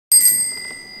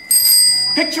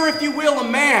Picture, if you will, a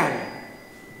man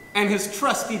and his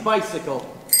trusty bicycle.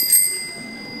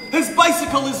 His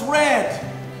bicycle is red.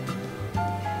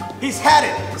 He's had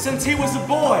it since he was a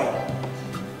boy.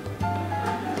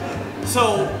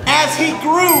 So, as he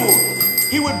grew,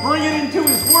 he would bring it into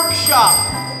his workshop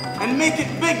and make it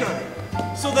bigger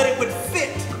so that it would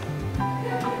fit.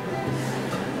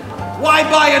 Why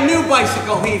buy a new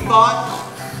bicycle, he thought.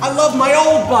 I love my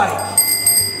old bike.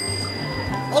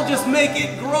 I'll just make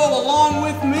it grow along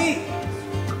with me.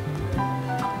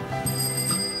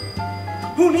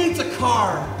 Who needs a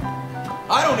car?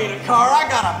 I don't need a car, I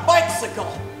got a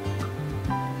bicycle.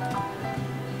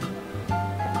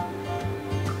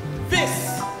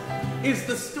 This is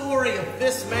the story of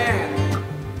this man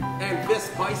and this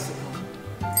bicycle.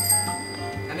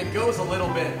 And it goes a little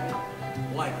bit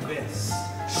like this.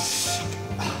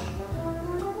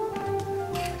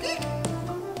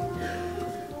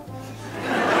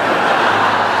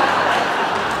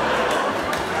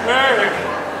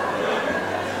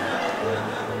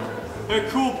 Hey,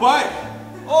 cool bike.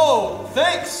 Oh,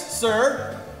 thanks,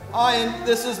 sir.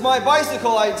 This is my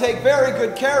bicycle. I take very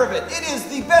good care of it. It is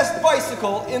the best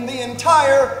bicycle in the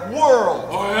entire world.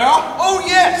 Oh, yeah? Oh,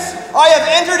 yes. I have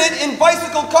entered it in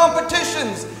bicycle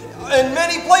competitions in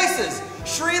many places.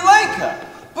 Sri Lanka,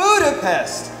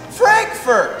 Budapest,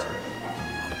 Frankfurt,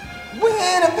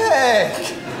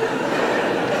 Winnipeg.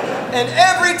 And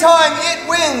every time it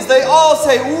wins, they all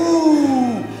say,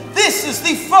 ooh, this is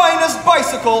the finest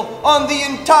bicycle on the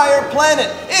entire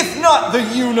planet, if not the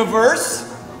universe.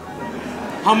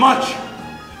 How much?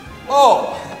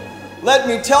 Oh, let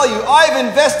me tell you, I've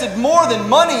invested more than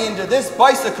money into this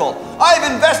bicycle. I've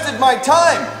invested my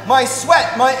time, my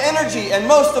sweat, my energy, and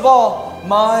most of all,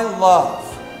 my love.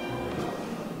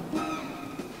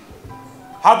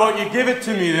 How about you give it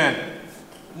to me then?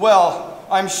 Well,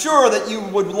 I'm sure that you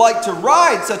would like to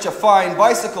ride such a fine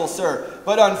bicycle, sir,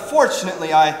 but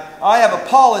unfortunately I have a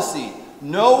policy.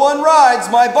 No one rides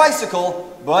my bicycle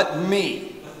but me.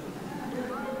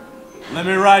 Let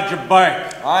me ride your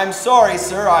bike. I'm sorry,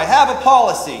 sir, I have a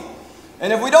policy.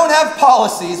 And if we don't have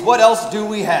policies, what else do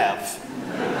we have?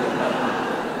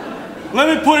 Let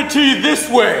me put it to you this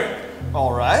way.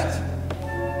 All right.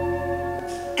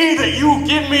 Either you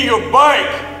give me your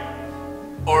bike,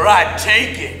 or I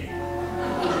take it.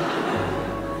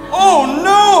 Oh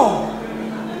no!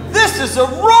 This is a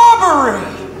robbery!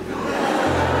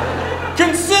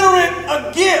 Consider it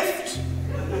a gift,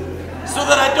 so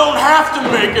that I don't have to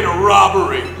make it a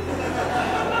robbery.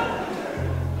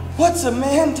 What's a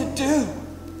man to do?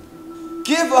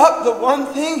 Give up the one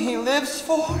thing he lives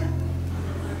for?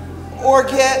 Or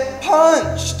get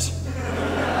punched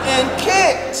and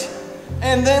kicked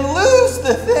and then lose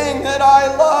the thing that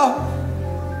I love?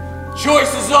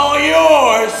 Choice is all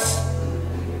yours.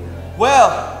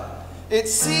 Well, it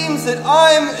seems that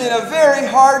I'm in a very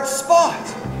hard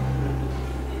spot.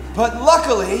 But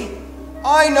luckily,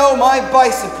 I know my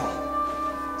bicycle.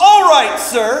 All right,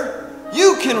 sir,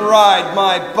 you can ride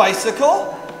my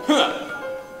bicycle.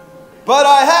 But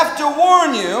I have to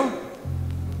warn you,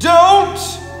 don't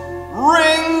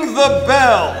ring the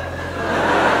bell.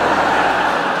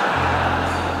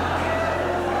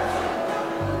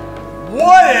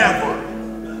 Whatever.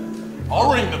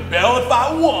 I'll ring the bell if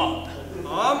I want.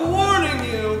 I'm warning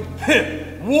you.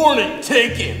 Warning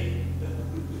taken.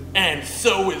 And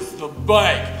so is the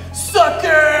bike. Sucker!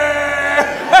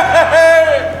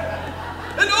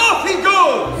 And off he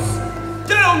goes!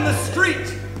 Down the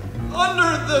street,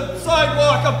 under the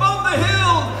sidewalk, above the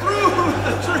hill, through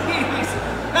the trees,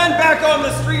 and back on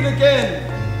the street again.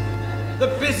 The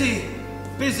busy,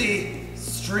 busy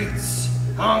streets.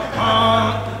 Honk,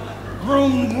 honk.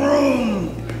 Vroom,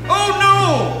 vroom. Oh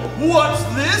no! What's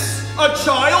this? A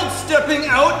child stepping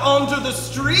out onto the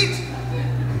street?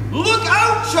 Look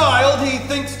out, child, he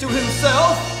thinks to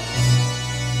himself.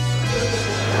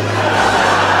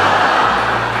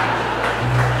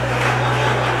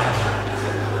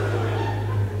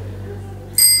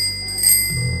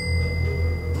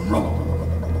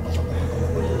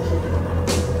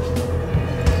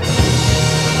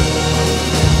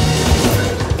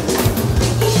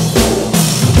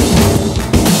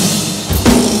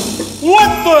 What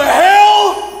the hell?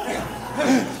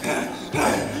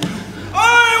 I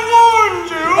warned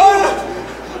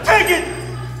you! Take it!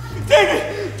 Take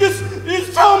it! Just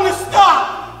tell him to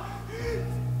stop!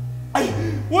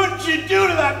 What'd you do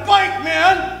to that bike,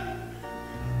 man?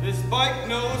 This bike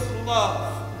knows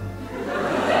love.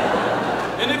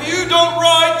 And if you don't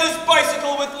ride this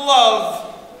bicycle with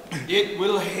love, it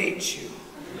will hate you.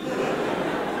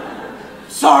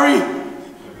 Sorry!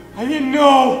 I didn't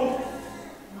know!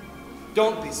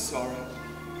 Don't be sorry.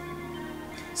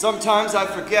 Sometimes I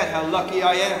forget how lucky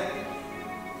I am.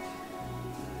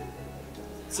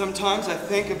 Sometimes I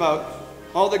think about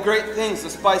all the great things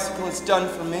this bicycle has done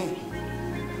for me.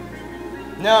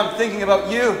 Now I'm thinking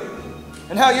about you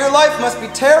and how your life must be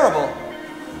terrible.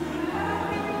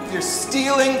 If you're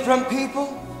stealing from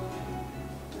people,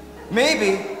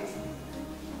 maybe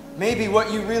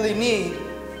what you really need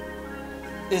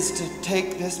is to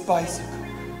take this bicycle.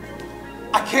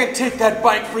 I can't take that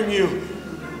bike from you.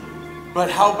 But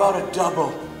how about a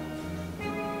double?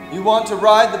 You want to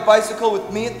ride the bicycle with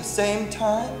me at the same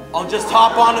time? I'll just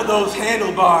hop onto those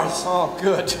handlebars. Oh,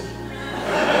 good.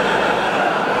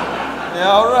 Yeah,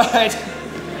 all right.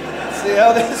 Let's see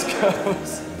how this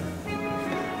goes.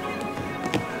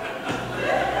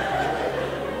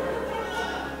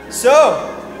 So,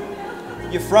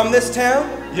 you from this town?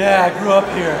 Yeah, I grew up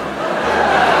here.